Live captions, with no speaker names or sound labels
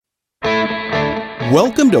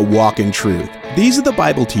Welcome to Walk in Truth. These are the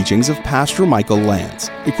Bible teachings of Pastor Michael Lance,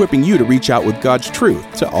 equipping you to reach out with God's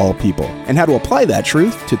truth to all people and how to apply that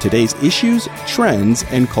truth to today's issues, trends,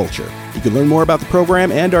 and culture. You can learn more about the program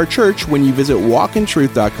and our church when you visit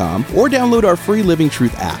walkintruth.com or download our free Living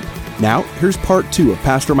Truth app. Now, here's part 2 of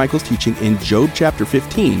Pastor Michael's teaching in Job chapter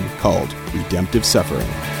 15 called Redemptive Suffering.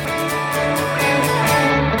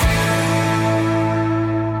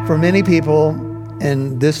 For many people,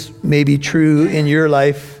 and this may be true in your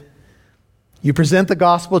life, you present the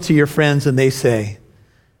gospel to your friends and they say,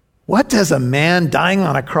 "What does a man dying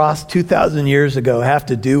on a cross 2,000 years ago have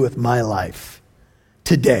to do with my life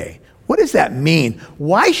today? What does that mean?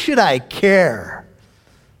 Why should I care?"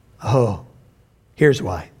 Oh, here's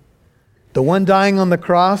why. The one dying on the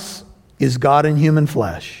cross is God in human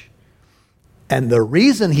flesh. And the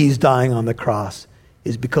reason he's dying on the cross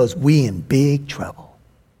is because we in big trouble.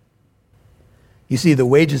 You see, the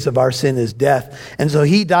wages of our sin is death. And so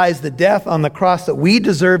he dies the death on the cross that we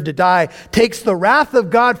deserve to die, takes the wrath of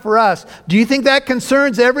God for us. Do you think that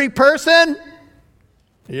concerns every person?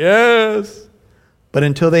 Yes. But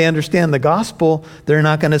until they understand the gospel, they're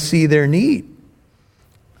not going to see their need.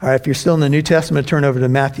 All right, if you're still in the New Testament, turn over to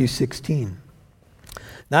Matthew 16.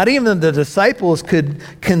 Not even the disciples could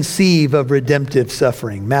conceive of redemptive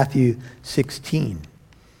suffering. Matthew 16,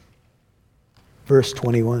 verse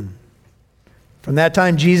 21. From that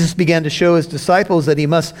time, Jesus began to show his disciples that he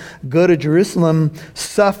must go to Jerusalem,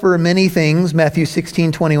 suffer many things, Matthew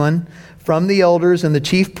 16:21, from the elders and the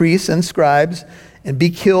chief priests and scribes, and be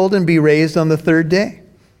killed and be raised on the third day.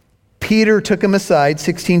 Peter took him aside,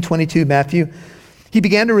 16:22, Matthew. He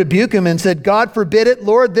began to rebuke him and said, "God forbid it,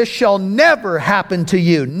 Lord, this shall never happen to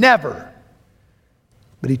you, never."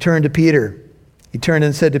 But he turned to Peter. He turned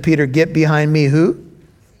and said to Peter, "Get behind me," who?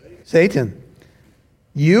 Satan.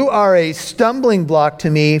 "You are a stumbling block to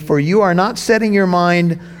me, for you are not setting your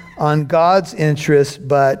mind on God's interests,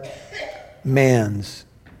 but man's."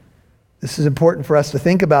 This is important for us to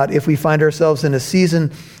think about if we find ourselves in a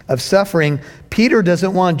season of suffering. Peter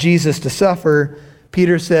doesn't want Jesus to suffer.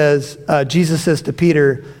 Jesus says to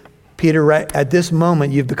Peter, "Peter, right at this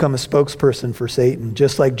moment, you've become a spokesperson for Satan,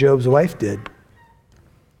 just like Job's wife did."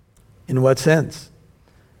 In what sense?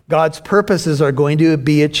 God's purposes are going to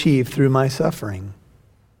be achieved through my suffering.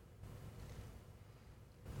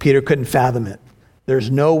 Peter couldn't fathom it. There's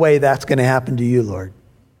no way that's going to happen to you, Lord.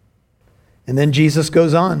 And then Jesus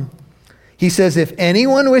goes on. He says, "If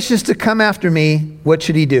anyone wishes to come after me, what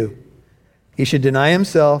should he do? He should deny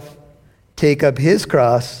himself, take up his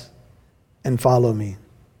cross, and follow me.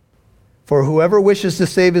 For whoever wishes to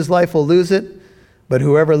save his life will lose it, but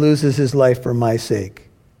whoever loses his life for my sake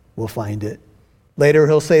will find it." Later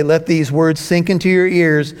he'll say, "Let these words sink into your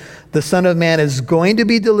ears. The Son of Man is going to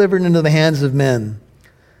be delivered into the hands of men."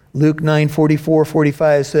 Luke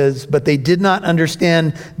 9:44-45 says, "But they did not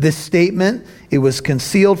understand this statement. It was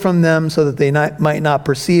concealed from them so that they might not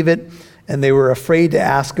perceive it, and they were afraid to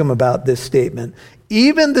ask him about this statement."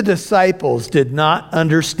 Even the disciples did not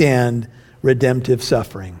understand redemptive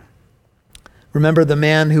suffering. Remember the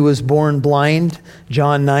man who was born blind?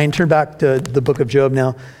 John 9. Turn back to the book of Job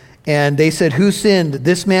now. And they said, "Who sinned,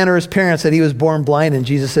 this man or his parents, that he was born blind?" And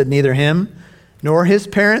Jesus said, "Neither him nor his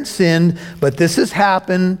parents sinned, but this has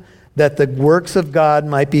happened that the works of God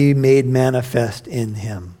might be made manifest in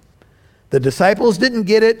him." The disciples didn't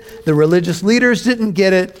get it. The religious leaders didn't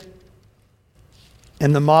get it.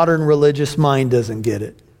 And the modern religious mind doesn't get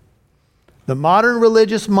it. The modern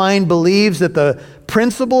religious mind believes that the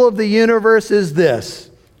principle of the universe is this: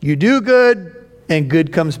 you do good and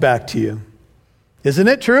good comes back to you. Isn't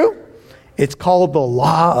it true? It's called the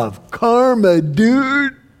law of karma,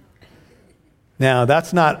 dude. Now,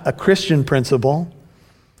 that's not a Christian principle.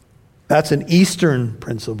 That's an Eastern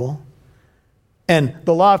principle. And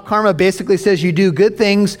the law of karma basically says you do good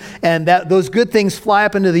things, and that those good things fly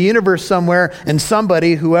up into the universe somewhere, and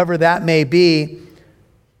somebody, whoever that may be,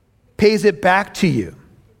 pays it back to you.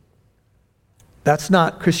 That's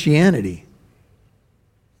not Christianity.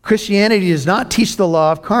 Christianity does not teach the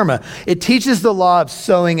law of karma. It teaches the law of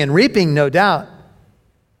sowing and reaping, no doubt.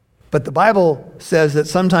 But the Bible says that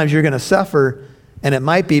sometimes you're going to suffer, and it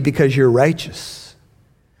might be because you're righteous.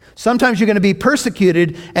 Sometimes you're going to be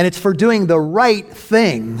persecuted, and it's for doing the right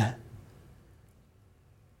thing.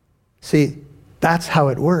 See, that's how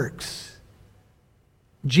it works.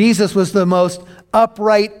 Jesus was the most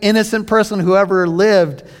upright, innocent person who ever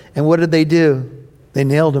lived. And what did they do? They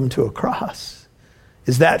nailed him to a cross.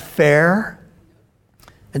 Is that fair?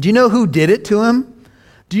 And do you know who did it to him?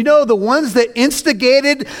 Do you know the ones that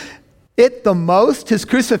instigated it the most, his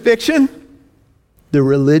crucifixion? The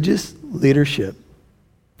religious leadership.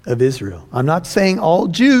 of Israel. I'm not saying all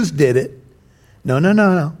Jews did it.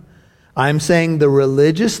 No. I'm saying the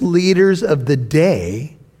religious leaders of the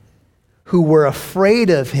day who were afraid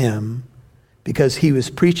of him because he was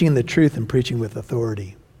preaching the truth and preaching with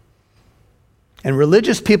authority. And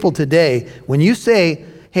religious people today, when you say,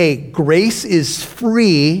 hey, grace is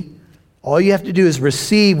free, all you have to do is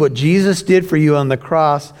receive what Jesus did for you on the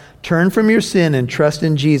cross, turn from your sin and trust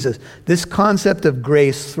in Jesus. This concept of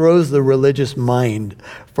grace throws the religious mind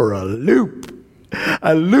for a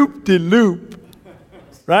loop-de-loop,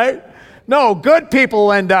 right? No, good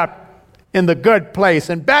people end up in the good place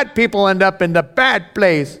and bad people end up in the bad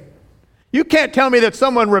place. You can't tell me that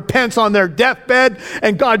someone repents on their deathbed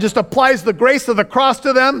and God just applies the grace of the cross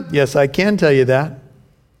to them. Yes, I can tell you that.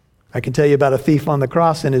 I can tell you about a thief on the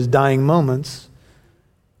cross in his dying moments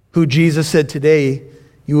who Jesus said, today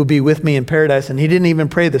you will be with me in paradise. And he didn't even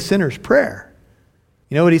pray the sinner's prayer.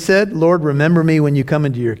 You know what he said? Lord, remember me when you come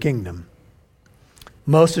into your kingdom.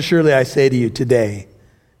 Most assuredly I say to you, today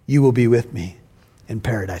you will be with me in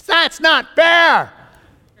paradise. That's not fair.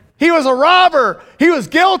 He was a robber. He was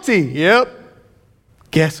guilty. Yep.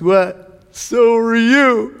 Guess what? So are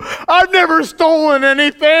you. I've never stolen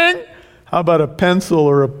anything. How about a pencil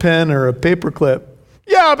or a pen or a paperclip?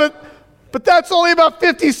 Yeah, but that's only about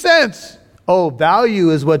 50 cents. Oh,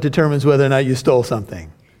 value is what determines whether or not you stole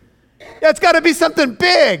something. Yeah, it's got to be something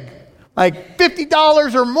big, like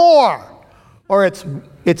 $50 or more. Or it's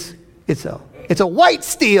a white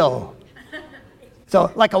steal.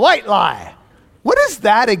 So like a white lie. What is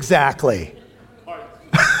that exactly? What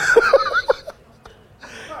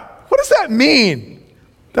does that mean?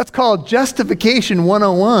 That's called justification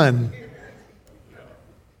 101.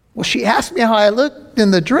 Well, she asked me how I looked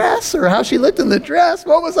in the dress or how she looked in the dress.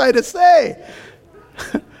 What was I to say?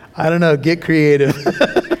 I don't know. Get creative.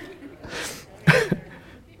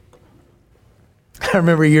 I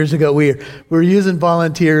remember years ago we were using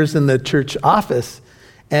volunteers in the church office,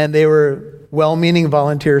 and they were well-meaning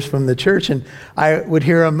volunteers from the church, and I would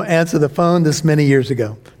hear them answer the phone this many years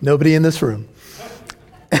ago. Nobody in this room.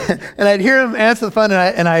 And I'd hear them answer the phone,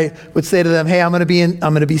 and I would say to them, hey, I'm going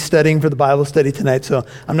to be studying for the Bible study tonight, so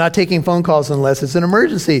I'm not taking phone calls unless it's an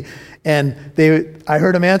emergency. And I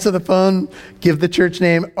heard them answer the phone, give the church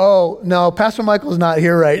name. Oh, no, Pastor Michael's not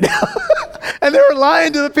here right now. And they were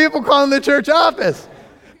lying to the people calling the church office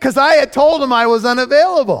because I had told them I was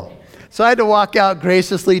unavailable. So I had to walk out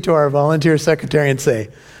graciously to our volunteer secretary and say,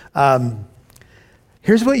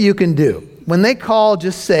 here's what you can do. When they call,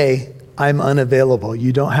 just say, I'm unavailable.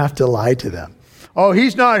 You don't have to lie to them. Oh,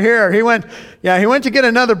 he's not here. He went to get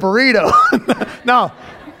another burrito. No,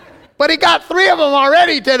 but he got 3 of them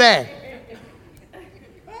already today.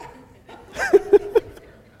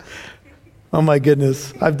 Oh my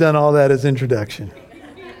goodness. I've done all that as introduction.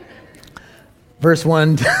 Verse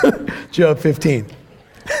 1, Job 15.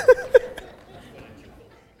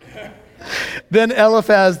 Then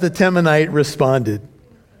Eliphaz the Temanite responded.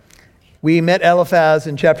 We met Eliphaz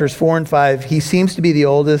in chapters 4 and 5. He seems to be the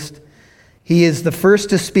oldest. He is the first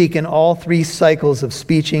to speak in all 3 cycles of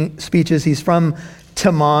speeches. He's from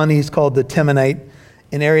Teman. He's called the Temanite,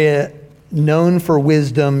 an area known for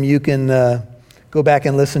wisdom. You can go back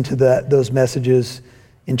and listen to those messages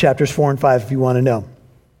in chapters 4 and 5 if you want to know.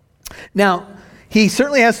 Now, he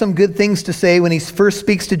certainly has some good things to say when he first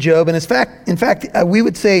speaks to Job. And in fact, we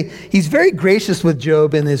would say he's very gracious with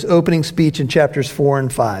Job in his opening speech in chapters 4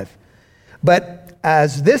 and 5. But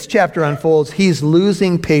as this chapter unfolds, he's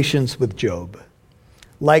losing patience with Job,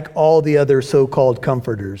 like all the other so-called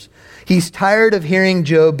comforters. He's tired of hearing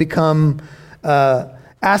Job become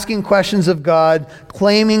asking questions of God,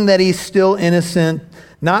 claiming that he's still innocent,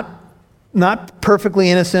 not perfectly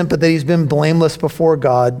innocent, but that he's been blameless before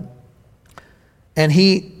God. And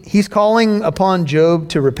he's calling upon Job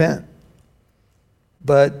to repent.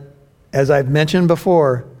 But as I've mentioned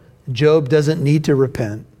before, Job doesn't need to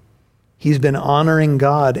repent. He's been honoring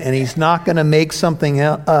God, and he's not going to make something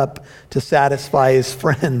up to satisfy his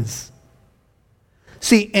friends.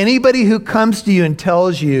 See, anybody who comes to you and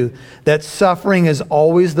tells you that suffering is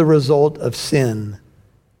always the result of sin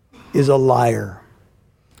is a liar.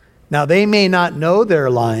 Now, they may not know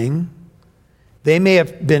they're lying. They may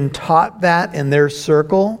have been taught that in their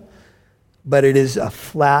circle, but it is a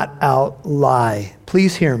flat-out lie.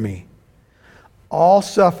 Please hear me. All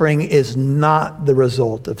suffering is not the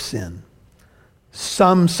result of sin.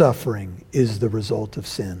 Some suffering is the result of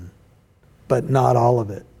sin, but not all of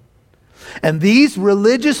it. And these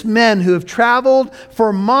religious men who have traveled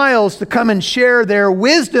for miles to come and share their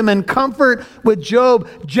wisdom and comfort with Job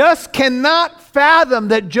just cannot fathom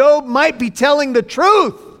that Job might be telling the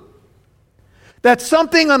truth. That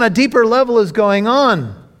something on a deeper level is going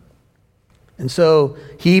on. And so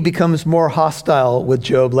he becomes more hostile with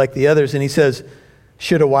Job like the others. And he says,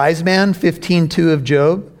 should a wise man, 15:2 of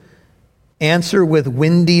Job, answer with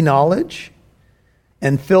windy knowledge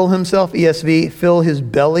and fill himself, ESV, fill his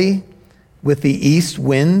belly with the east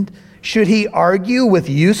wind? Should he argue with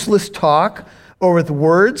useless talk or with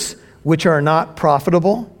words which are not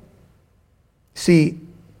profitable? See,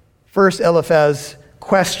 first Eliphaz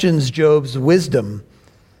questions Job's wisdom.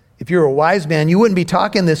 If you're a wise man, you wouldn't be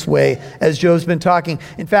talking this way as Job's been talking.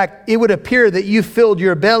 In fact, it would appear that you filled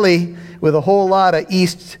your belly with a whole lot of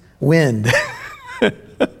east wind.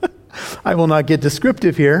 I will not get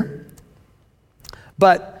descriptive here.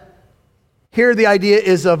 But here the idea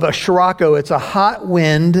is of a sirocco. It's a hot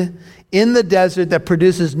wind in the desert that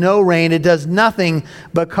produces no rain. It does nothing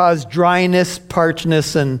but cause dryness,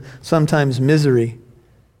 parchness, and sometimes misery.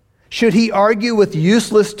 Should he argue with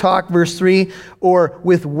useless talk, verse 3, or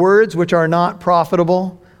with words which are not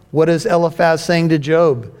profitable? What is Eliphaz saying to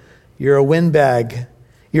Job? You're a windbag.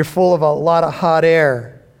 You're full of a lot of hot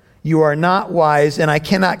air. You are not wise, and I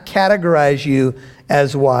cannot categorize you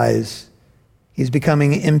as wise. He's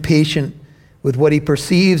becoming impatient with what he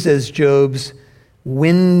perceives as Job's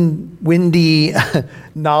windy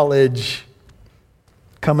knowledge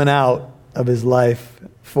coming out of his life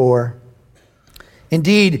for.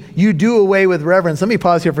 Indeed, you do away with reverence. Let me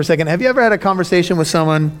pause here for a second. Have you ever had a conversation with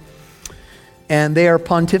someone and they are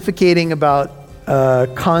pontificating about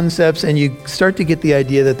concepts and you start to get the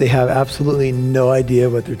idea that they have absolutely no idea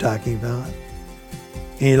what they're talking about?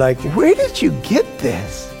 And you're like, where did you get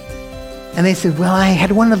this? And they said, well, I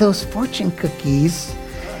had one of those fortune cookies.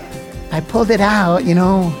 I pulled it out,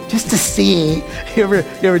 just to see. You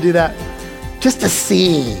ever do that? Just to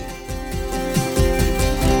see.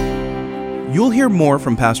 You'll hear more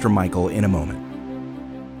from Pastor Michael in a moment.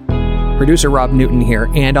 Producer Rob Newton here,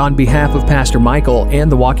 and on behalf of Pastor Michael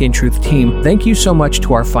and the Walk in Truth team, thank you so much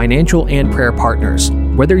to our financial and prayer partners.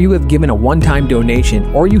 Whether you have given a one-time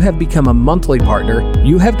donation or you have become a monthly partner,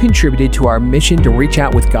 you have contributed to our mission to reach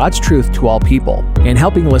out with God's truth to all people, and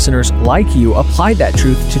helping listeners like you apply that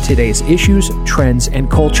truth to today's issues, trends,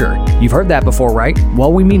 and culture. You've heard that before, right?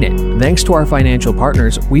 Well, we mean it. Thanks to our financial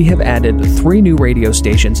partners, we have added 3 new radio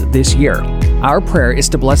stations this year. Our prayer is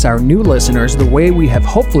to bless our new listeners the way we have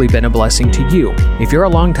hopefully been a blessing to you. If you're a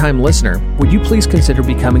longtime listener, would you please consider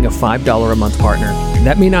becoming a $5 a month partner?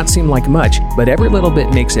 That may not seem like much, but every little bit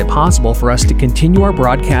makes it possible for us to continue our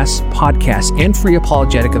broadcasts, podcasts, and free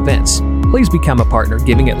apologetic events. Please become a partner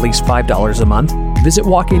giving at least $5 a month. Visit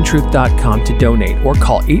walkintruth.com to donate or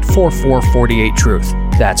call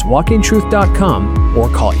 844-48-TRUTH. That's walkintruth.com or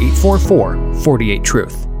call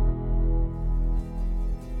 844-48-TRUTH.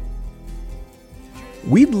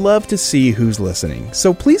 We'd love to see who's listening,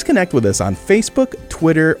 so please connect with us on Facebook,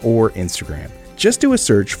 Twitter, or Instagram. Just do a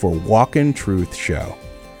search for Walk in Truth Show.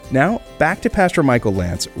 Now, back to Pastor Michael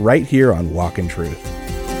Lantz right here on Walk in Truth.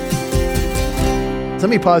 Let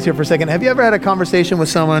me pause here for a second. Have you ever had a conversation with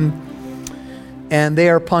someone and they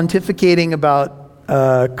are pontificating about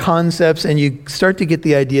concepts and you start to get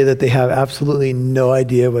the idea that they have absolutely no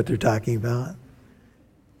idea what they're talking about?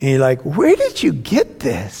 And you're like, where did you get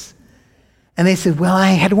this? And they said, well, I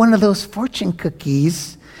had one of those fortune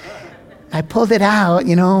cookies. I pulled it out,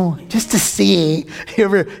 just to see.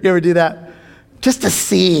 You ever do that? Just to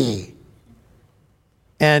see.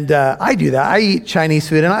 And I do that. I eat Chinese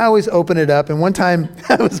food, and I always open it up. And one time,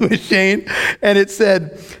 I was with Shane, and it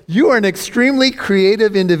said, you are an extremely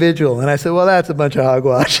creative individual. And I said, well, that's a bunch of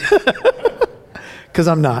hogwash. Because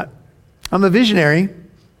I'm not. I'm a visionary,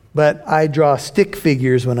 but I draw stick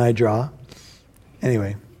figures when I draw.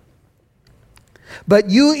 Anyway. But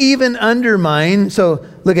you even undermine, so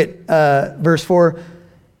look at verse 4.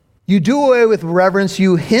 You do away with reverence,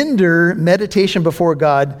 you hinder meditation before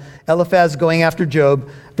God. Eliphaz going after Job.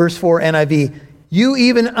 Verse 4, NIV. You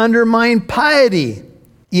even undermine piety.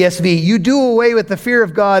 ESV. You do away with the fear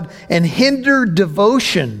of God and hinder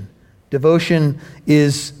devotion. Devotion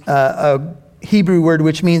is a Hebrew word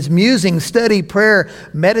which means musing, study, prayer,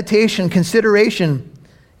 meditation, consideration.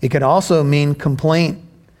 It can also mean complaint.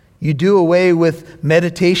 You do away with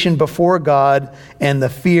meditation before God and the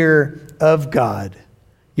fear of God.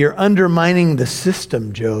 You're undermining the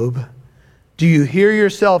system, Job. Do you hear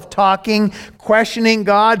yourself talking, questioning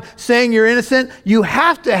God, saying you're innocent? You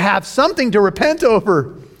have to have something to repent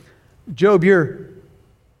over. Job,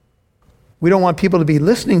 we don't want people to be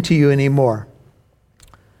listening to you anymore.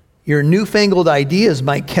 Your newfangled ideas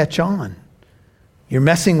might catch on. You're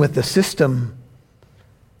messing with the system.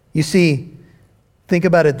 You see, think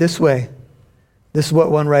about it this way. This is what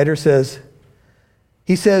one writer says.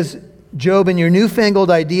 He says, Job and your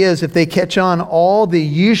newfangled ideas, if they catch on, all the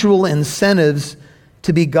usual incentives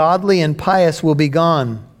to be godly and pious will be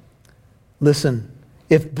gone. Listen,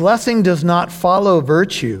 if blessing does not follow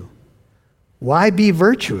virtue, why be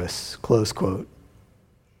virtuous? Close quote.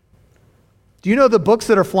 Do you know the books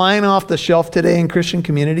that are flying off the shelf today in Christian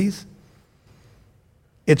communities?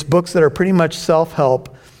 It's books that are pretty much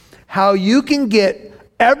self-help. How you can get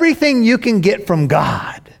everything you can get from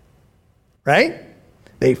God. Right?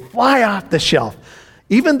 They fly off the shelf.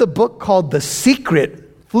 Even the book called The Secret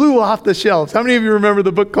flew off the shelves. How many of you remember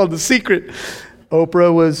the book called The Secret?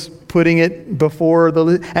 Oprah was putting it before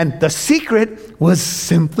and The Secret was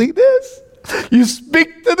simply this. You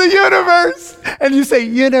speak to the universe and you say,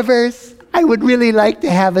 universe, I would really like to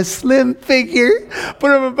have a slim figure,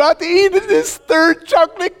 but I'm about to eat this third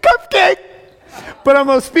chocolate cupcake. But I'm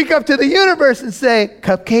going to speak up to the universe and say,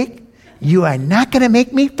 cupcake, you are not going to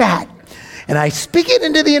make me fat. And I speak it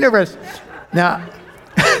into the universe. Now,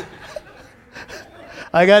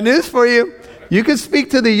 I got news for you. You can speak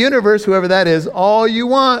to the universe, whoever that is, all you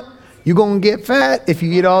want. You're going to get fat if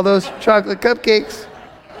you eat all those chocolate cupcakes.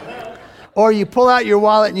 Or you pull out your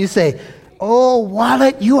wallet and you say, oh,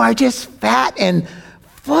 wallet, you are just fat and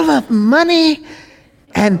full of money.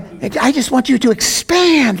 And I just want you to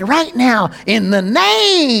expand right now in the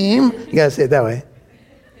name. You got to say it that way.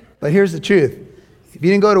 But here's the truth. If you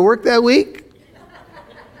didn't go to work that week,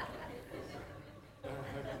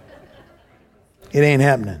 it ain't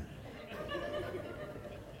happening.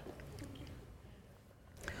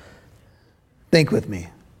 Think with me.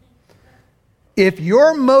 If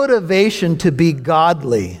your motivation to be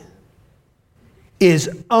godly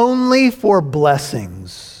is only for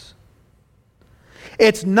blessings,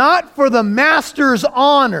 it's not for the master's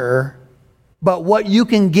honor, but what you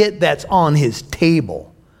can get that's on his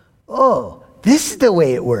table. Oh, this is the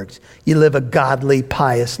way it works. You live a godly,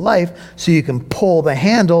 pious life so you can pull the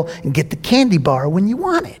handle and get the candy bar when you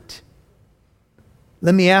want it.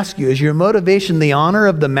 Let me ask you, is your motivation the honor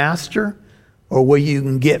of the master or what you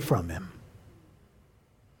can get from him?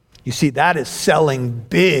 You see, that is selling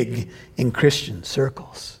big in Christian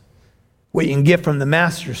circles. What you can get from the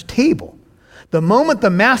master's table. The moment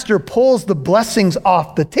the master pulls the blessings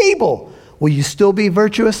off the table, will you still be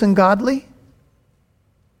virtuous and godly?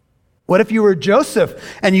 What if you were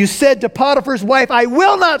Joseph and you said to Potiphar's wife, I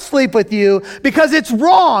will not sleep with you because it's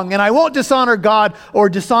wrong and I won't dishonor God or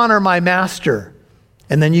dishonor my master.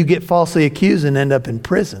 And then you get falsely accused and end up in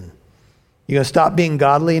prison. You going to stop being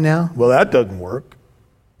godly now? Well, that doesn't work.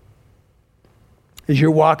 Is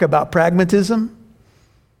your walk about pragmatism?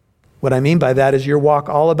 What I mean by that is your walk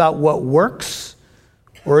all about what works,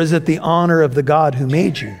 or is it the honor of the God who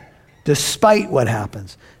made you, despite what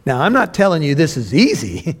happens? Now, I'm not telling you this is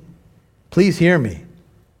easy. Please hear me.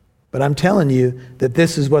 But I'm telling you that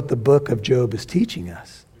this is what the book of Job is teaching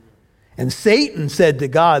us. And Satan said to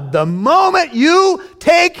God, the moment you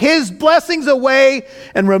take his blessings away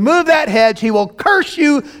and remove that hedge, he will curse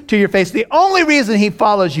you to your face. The only reason he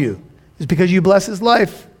follows you is because you bless his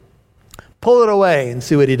life. Pull it away and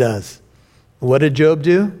see what he does. What did Job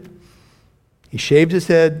do? He shaved his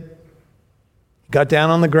head, got down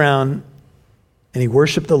on the ground, and he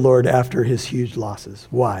worshiped the Lord after his huge losses.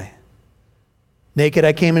 Why? Naked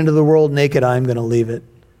I came into the world, naked I am going to leave it.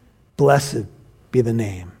 Blessed be the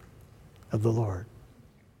name of the Lord.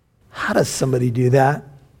 How does somebody do that?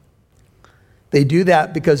 They do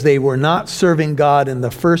that because they were not serving God in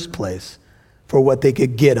the first place for what they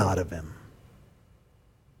could get out of him.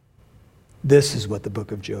 This is what the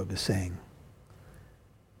book of Job is saying.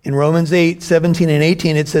 In Romans 8, 17 and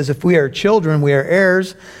 18, it says, if we are children, we are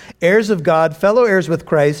heirs, heirs of God, fellow heirs with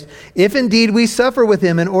Christ, if indeed we suffer with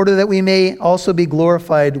him in order that we may also be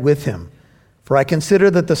glorified with him. For I consider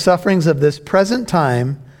that the sufferings of this present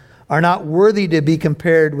time are not worthy to be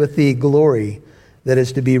compared with the glory that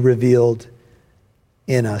is to be revealed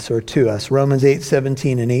in us or to us. Romans 8,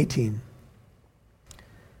 17 and 18.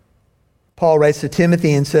 Paul writes to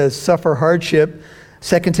Timothy and says, suffer hardship,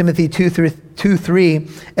 2 Timothy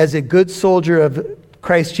 2:3, as a good soldier of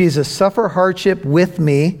Christ Jesus, suffer hardship with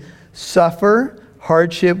me, suffer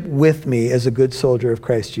hardship with me as a good soldier of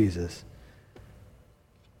Christ Jesus.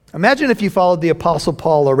 Imagine if you followed the Apostle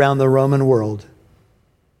Paul around the Roman world.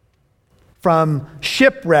 From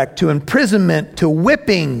shipwreck to imprisonment to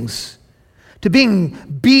whippings, to being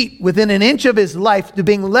beat within an inch of his life, to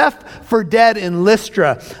being left for dead in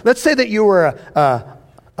Lystra. Let's say that you were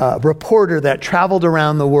a reporter that traveled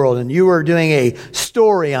around the world and you were doing a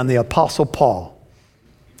story on the Apostle Paul.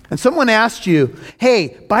 And someone asked you,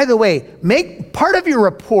 hey, by the way, part of your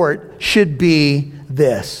report should be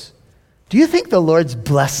this. Do you think the Lord's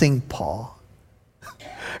blessing Paul?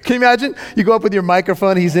 Can you imagine? You go up with your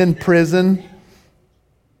microphone, he's in prison.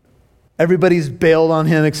 Everybody's bailed on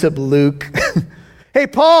him except Luke. Hey,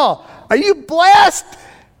 Paul, are you blessed?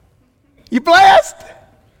 You blessed?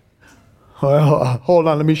 Well, hold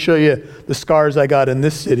on, let me show you the scars I got in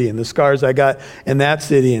this city and the scars I got in that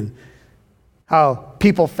city and how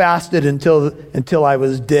people fasted until I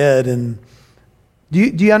was dead. And do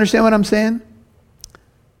you understand what I'm saying?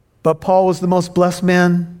 But Paul was the most blessed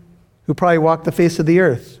man who probably walked the face of the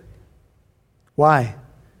earth. Why?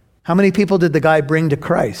 How many people did the guy bring to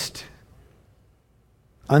Christ?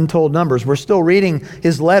 Untold numbers. We're still reading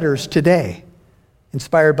his letters today,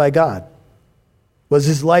 inspired by God. Was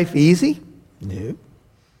his life easy? No.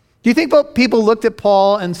 Do you think people looked at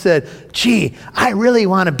Paul and said, gee, I really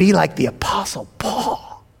want to be like the Apostle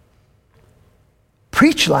Paul.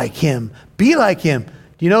 Preach like him. Be like him.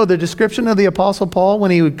 Do you know the description of the Apostle Paul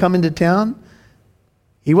when he would come into town?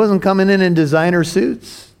 He wasn't coming in designer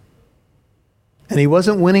suits. And he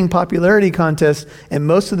wasn't winning popularity contests in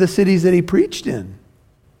most of the cities that he preached in.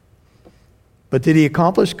 But did he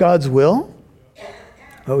accomplish God's will?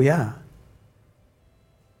 Oh, yeah.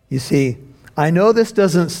 You see, I know this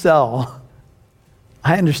doesn't sell.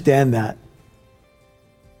 I understand that.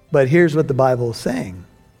 But here's what the Bible is saying.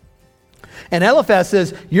 And Eliphaz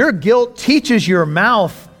says, your guilt teaches your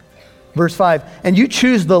mouth, verse 5, and you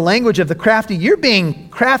choose the language of the crafty. You're being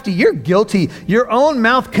crafty. You're guilty. Your own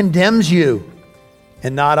mouth condemns you,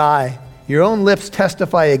 and not I. Your own lips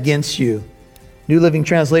testify against you. New Living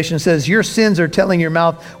Translation says, your sins are telling your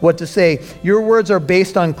mouth what to say. Your words are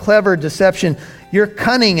based on clever deception. You're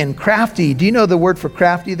cunning and crafty. Do you know the word for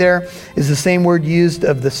crafty there is the same word used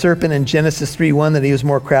of the serpent in Genesis 3:1, that he was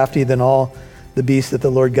more crafty than all the beasts that the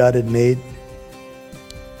Lord God had made?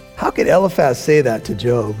 How could Eliphaz say that to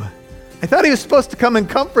Job? I thought he was supposed to come and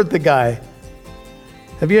comfort the guy.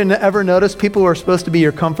 Have you ever noticed people who are supposed to be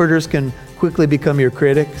your comforters can quickly become your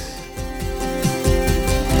critics?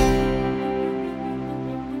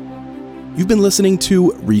 You've been listening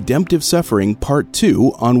to Redemptive Suffering Part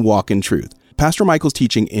 2 on Walk in Truth, Pastor Michael's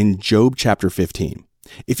teaching in Job chapter 15.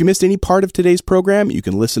 If you missed any part of today's program, you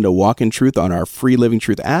can listen to Walk in Truth on our free Living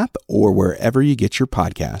Truth app or wherever you get your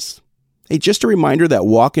podcasts. Hey, just a reminder that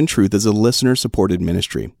Walk in Truth is a listener-supported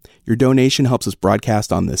ministry. Your donation helps us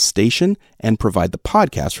broadcast on this station and provide the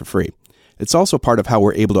podcast for free. It's also part of how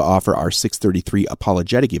we're able to offer our 633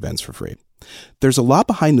 apologetic events for free. There's a lot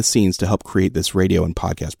behind the scenes to help create this radio and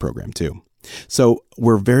podcast program too. So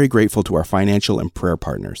we're very grateful to our financial and prayer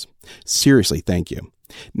partners. Seriously, thank you.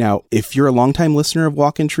 Now, if you're a longtime listener of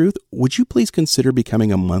Walk in Truth, would you please consider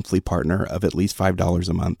becoming a monthly partner of at least $5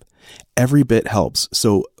 a month? Every bit helps,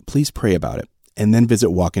 so please pray about it, and then visit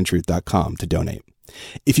walkintruth.com to donate.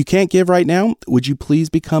 If you can't give right now, would you please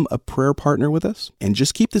become a prayer partner with us and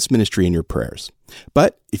just keep this ministry in your prayers?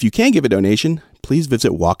 But if you can give a donation, please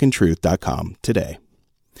visit walkintruth.com today.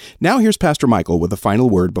 Now here's Pastor Michael with a final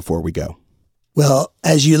word before we go. Well,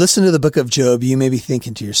 as you listen to the book of Job, you may be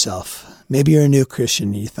thinking to yourself, maybe you're a new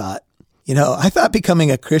Christian and you thought, I thought becoming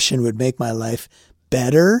a Christian would make my life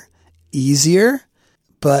better, easier,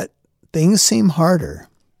 but things seem harder.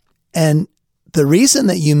 And the reason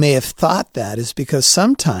that you may have thought that is because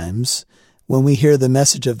sometimes when we hear the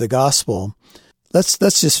message of the gospel, let's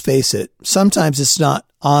just face it, sometimes it's not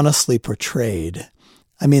honestly portrayed.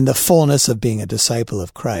 I mean, the fullness of being a disciple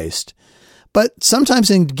of Christ. But sometimes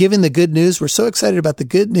in giving the good news, we're so excited about the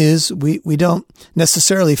good news, we don't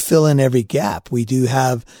necessarily fill in every gap. We do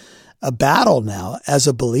have a battle now as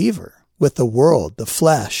a believer with the world, the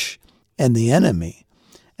flesh, and the enemy.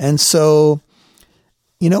 And so,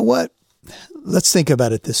 you know what? Let's think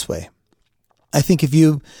about it this way. I think if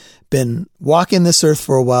you've been walking this earth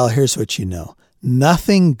for a while, here's what you know.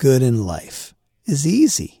 Nothing good in life is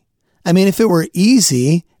easy. I mean, if it were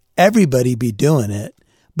easy, everybody'd be doing it.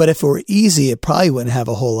 But if it were easy, it probably wouldn't have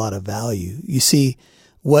a whole lot of value. You see,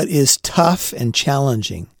 what is tough and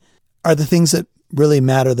challenging are the things that really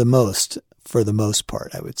matter the most, for the most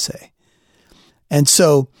part, I would say. And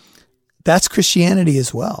so that's Christianity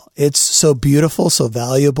as well. It's so beautiful, so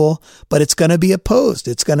valuable, but it's going to be opposed.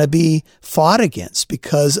 It's going to be fought against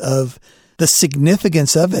because of the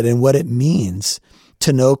significance of it and what it means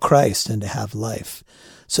to know Christ and to have life.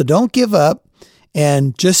 So don't give up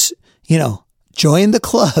and just, join the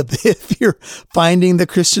club if you're finding the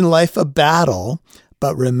Christian life a battle.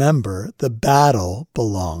 But remember, the battle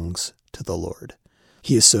belongs to the Lord.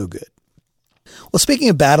 He is so good. Well, speaking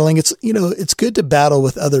of battling, it's good to battle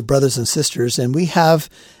with other brothers and sisters. And we have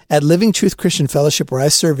at Living Truth Christian Fellowship, where I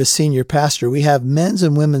serve as senior pastor, we have men's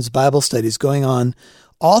and women's Bible studies going on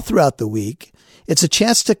all throughout the week. It's a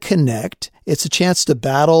chance to connect. It's a chance to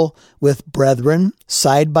battle with brethren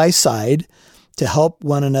side by side, to help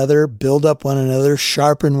one another, build up one another,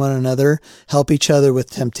 sharpen one another, help each other with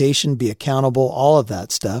temptation, be accountable, all of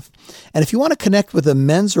that stuff. And if you want to connect with a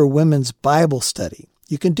men's or women's Bible study,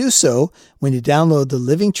 you can do so when you download the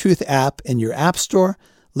Living Truth app in your app store.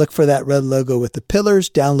 Look for that red logo with the pillars,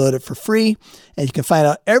 download it for free, and you can find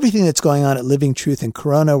out everything that's going on at Living Truth in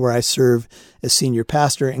Corona, where I serve as senior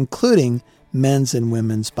pastor, including men's and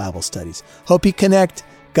women's Bible studies. Hope you connect.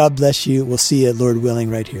 God bless you. We'll see you, Lord willing,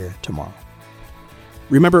 right here tomorrow.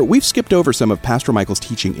 Remember, we've skipped over some of Pastor Michael's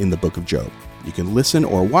teaching in the book of Job. You can listen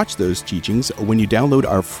or watch those teachings when you download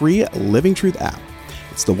our free Living Truth app.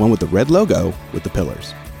 It's the one with the red logo with the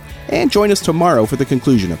pillars. And join us tomorrow for the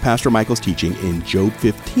conclusion of Pastor Michael's teaching in Job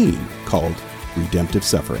 15 called Redemptive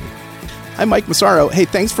Suffering. I'm Mike Massaro. Hey,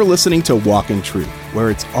 thanks for listening to Walk in Truth, where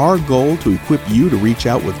it's our goal to equip you to reach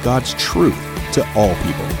out with God's truth to all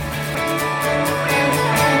people.